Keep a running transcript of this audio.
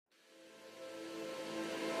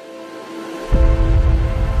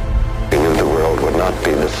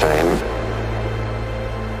same.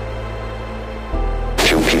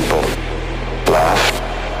 Few people laughed.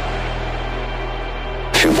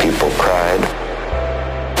 Few people cried.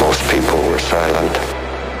 Most people were silent.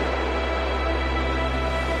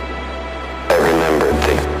 I remembered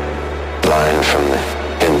the line from the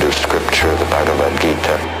Hindu scripture, the Bhagavad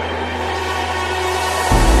Gita.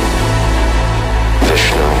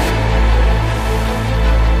 Vishnu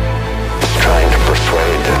is trying to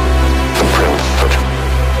persuade the prince that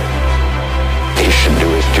he should do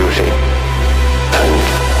his duty, and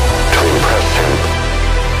to impress him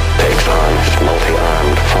takes on his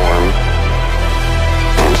multi-armed form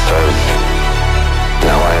and says,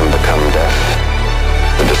 "Now I am become death,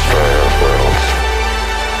 the destroyer of worlds."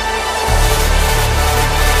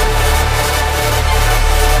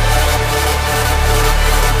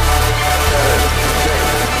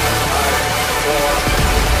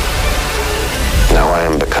 Now I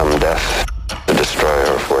am become death, the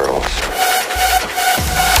destroyer of worlds.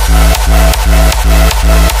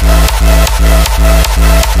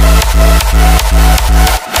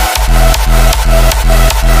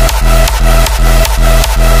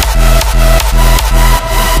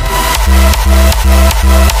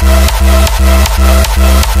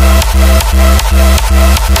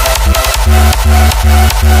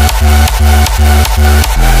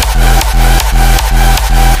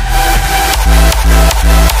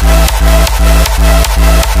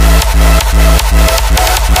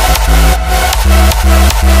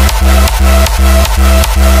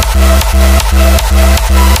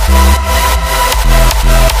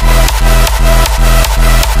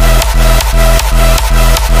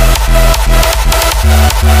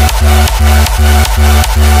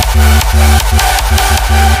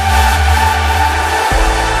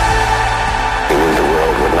 He knew the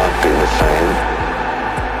world would not be the same.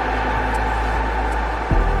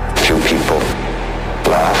 Few people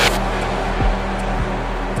laughed.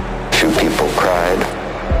 Few people cried.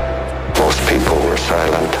 Most people were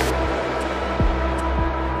silent.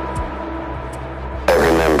 I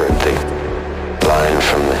remembered the line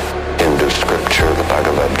from the Hindu scripture, the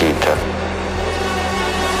Bhagavad Gita.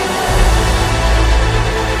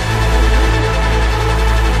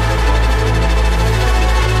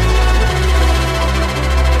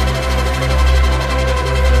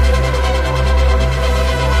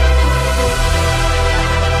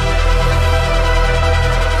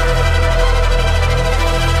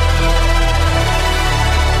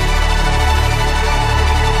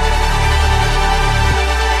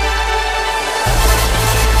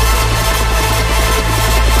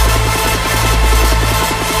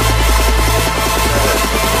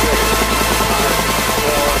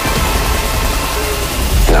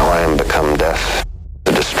 Become death,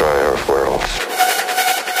 the destroyer of worlds.